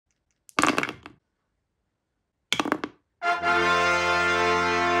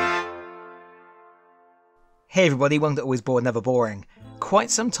Hey everybody, welcome to Always Bored Never Boring.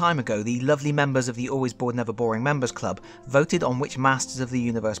 Quite some time ago, the lovely members of the Always Bored Never Boring Members Club voted on which Masters of the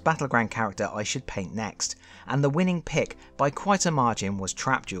Universe Battleground character I should paint next, and the winning pick, by quite a margin, was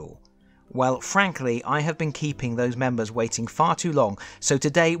Trapjewel. Well, frankly, I have been keeping those members waiting far too long, so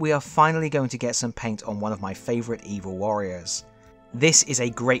today we are finally going to get some paint on one of my favourite evil warriors. This is a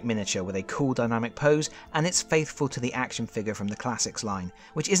great miniature with a cool dynamic pose, and it's faithful to the action figure from the Classics line,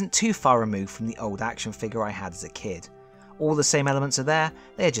 which isn't too far removed from the old action figure I had as a kid. All the same elements are there,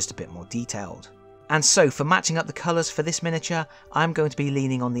 they are just a bit more detailed. And so for matching up the colours for this miniature, I'm going to be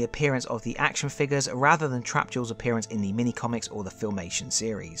leaning on the appearance of the action figures rather than Trapjewel's appearance in the mini-comics or the Filmation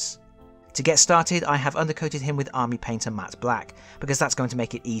series. To get started, I have undercoated him with Army Painter Matte Black, because that's going to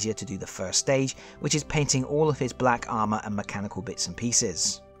make it easier to do the first stage, which is painting all of his black armour and mechanical bits and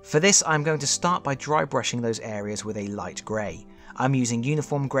pieces. For this, I'm going to start by dry brushing those areas with a light grey. I'm using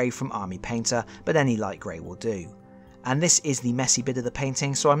Uniform Grey from Army Painter, but any light grey will do. And this is the messy bit of the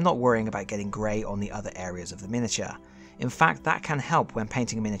painting, so I'm not worrying about getting grey on the other areas of the miniature. In fact, that can help when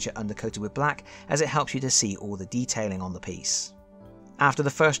painting a miniature undercoated with black, as it helps you to see all the detailing on the piece. After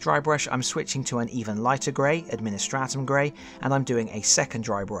the first dry brush, I'm switching to an even lighter grey, Administratum Grey, and I'm doing a second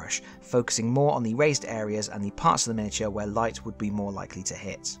dry brush, focusing more on the raised areas and the parts of the miniature where light would be more likely to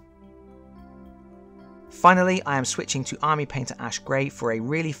hit. Finally, I am switching to Army Painter Ash Grey for a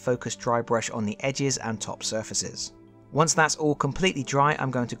really focused dry brush on the edges and top surfaces. Once that's all completely dry,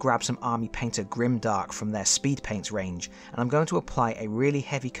 I'm going to grab some Army Painter Grim Dark from their Speed Paints range, and I'm going to apply a really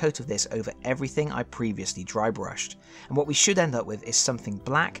heavy coat of this over everything I previously dry brushed. And what we should end up with is something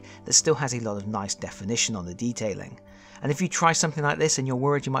black that still has a lot of nice definition on the detailing. And if you try something like this and you're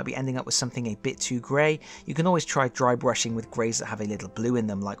worried you might be ending up with something a bit too grey, you can always try dry brushing with greys that have a little blue in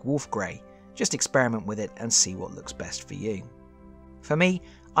them like Wolf Grey. Just experiment with it and see what looks best for you. For me,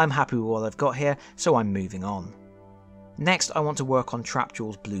 I'm happy with what I've got here, so I'm moving on. Next, I want to work on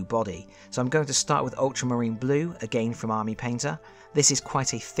Trapjewel's blue body, so I'm going to start with Ultramarine Blue, again from Army Painter. This is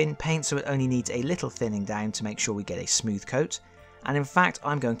quite a thin paint, so it only needs a little thinning down to make sure we get a smooth coat. And in fact,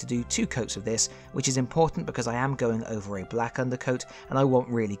 I'm going to do 2 coats of this, which is important because I am going over a black undercoat and I want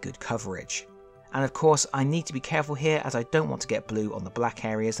really good coverage. And of course, I need to be careful here as I don't want to get blue on the black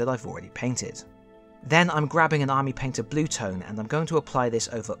areas that I've already painted. Then I'm grabbing an Army Painter Blue Tone and I'm going to apply this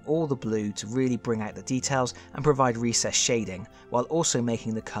over all the blue to really bring out the details and provide recessed shading, while also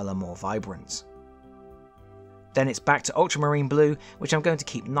making the colour more vibrant. Then it's back to Ultramarine Blue, which I'm going to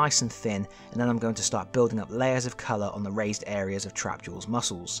keep nice and thin, and then I'm going to start building up layers of colour on the raised areas of Trapjewel's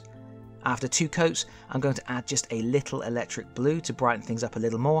muscles. After 2 coats, I'm going to add just a little electric blue to brighten things up a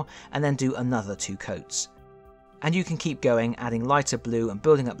little more, and then do another 2 coats. And you can keep going, adding lighter blue and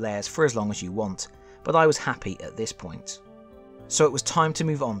building up layers for as long as you want. But I was happy at this point. So it was time to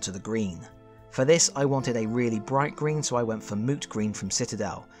move on to the green. For this, I wanted a really bright green, so I went for Moot Green from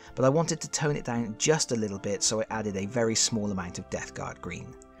Citadel, but I wanted to tone it down just a little bit, so I added a very small amount of Death Guard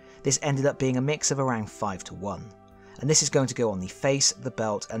green. This ended up being a mix of around 5:1, and this is going to go on the face, the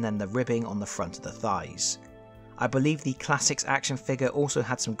belt, and then the ribbing on the front of the thighs. I believe the Classics action figure also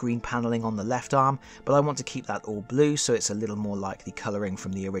had some green panelling on the left arm, but I want to keep that all blue so it's a little more like the colouring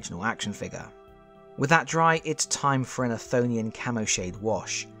from the original action figure. With that dry, it's time for an Athonian Camo Shade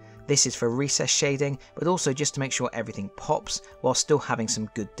wash. This is for recess shading, but also just to make sure everything pops while still having some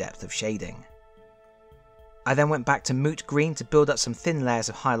good depth of shading. I then went back to Moot Green to build up some thin layers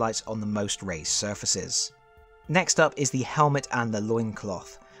of highlights on the most raised surfaces. Next up is the helmet and the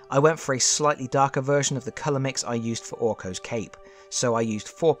loincloth. I went for a slightly darker version of the colour mix I used for Orko's cape, so I used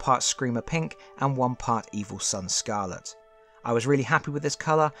 4 parts Screamer Pink and 1 part Evil Sun Scarlet. I was really happy with this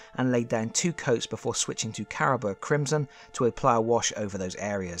colour and laid down 2 coats before switching to Carroburg Crimson to apply a wash over those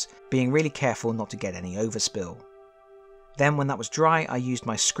areas, being really careful not to get any overspill. Then when that was dry, I used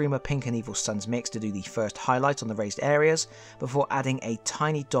my Screamer Pink and Evil Suns mix to do the first highlight on the raised areas, before adding a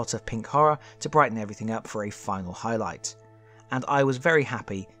tiny dot of Pink Horror to brighten everything up for a final highlight. And I was very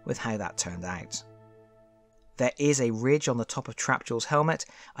happy with how that turned out. There is a ridge on the top of Trapjewel's helmet.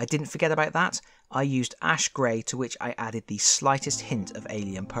 I didn't forget about that. I used Ash Grey, to which I added the slightest hint of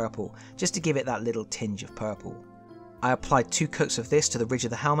Alien Purple, just to give it that little tinge of purple. I applied 2 coats of this to the ridge of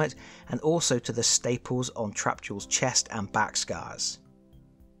the helmet, and also to the staples on Trapjewel's chest and back scars.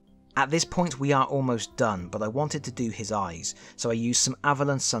 At this point we are almost done, but I wanted to do his eyes, so I used some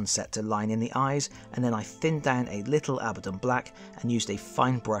Avalon Sunset to line in the eyes, and then I thinned down a little Abaddon Black and used a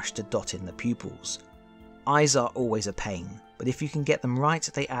fine brush to dot in the pupils. Eyes are always a pain, but if you can get them right,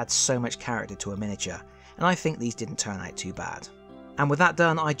 they add so much character to a miniature, and I think these didn't turn out too bad. And with that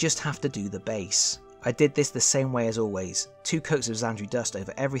done, I just have to do the base. I did this the same way as always, 2 coats of Xandri dust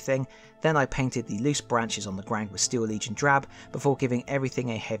over everything, then I painted the loose branches on the ground with Steel Legion drab before giving everything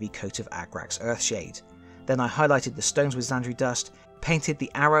a heavy coat of Agrax Earthshade. Then I highlighted the stones with Xandri dust, painted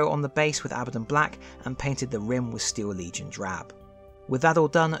the arrow on the base with Abaddon black, and painted the rim with Steel Legion drab. With that all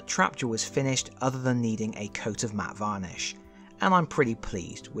done, Trapjaw was finished other than needing a coat of matte varnish, and I'm pretty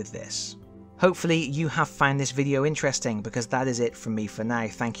pleased with this. Hopefully you have found this video interesting, because that is it from me for now.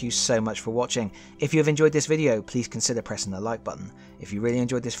 Thank you so much for watching. If you have enjoyed this video, please consider pressing the like button. If you really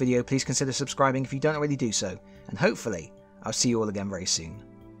enjoyed this video, please consider subscribing if you don't already do so, and hopefully I'll see you all again very soon.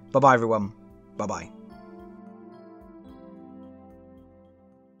 Bye bye everyone, bye bye.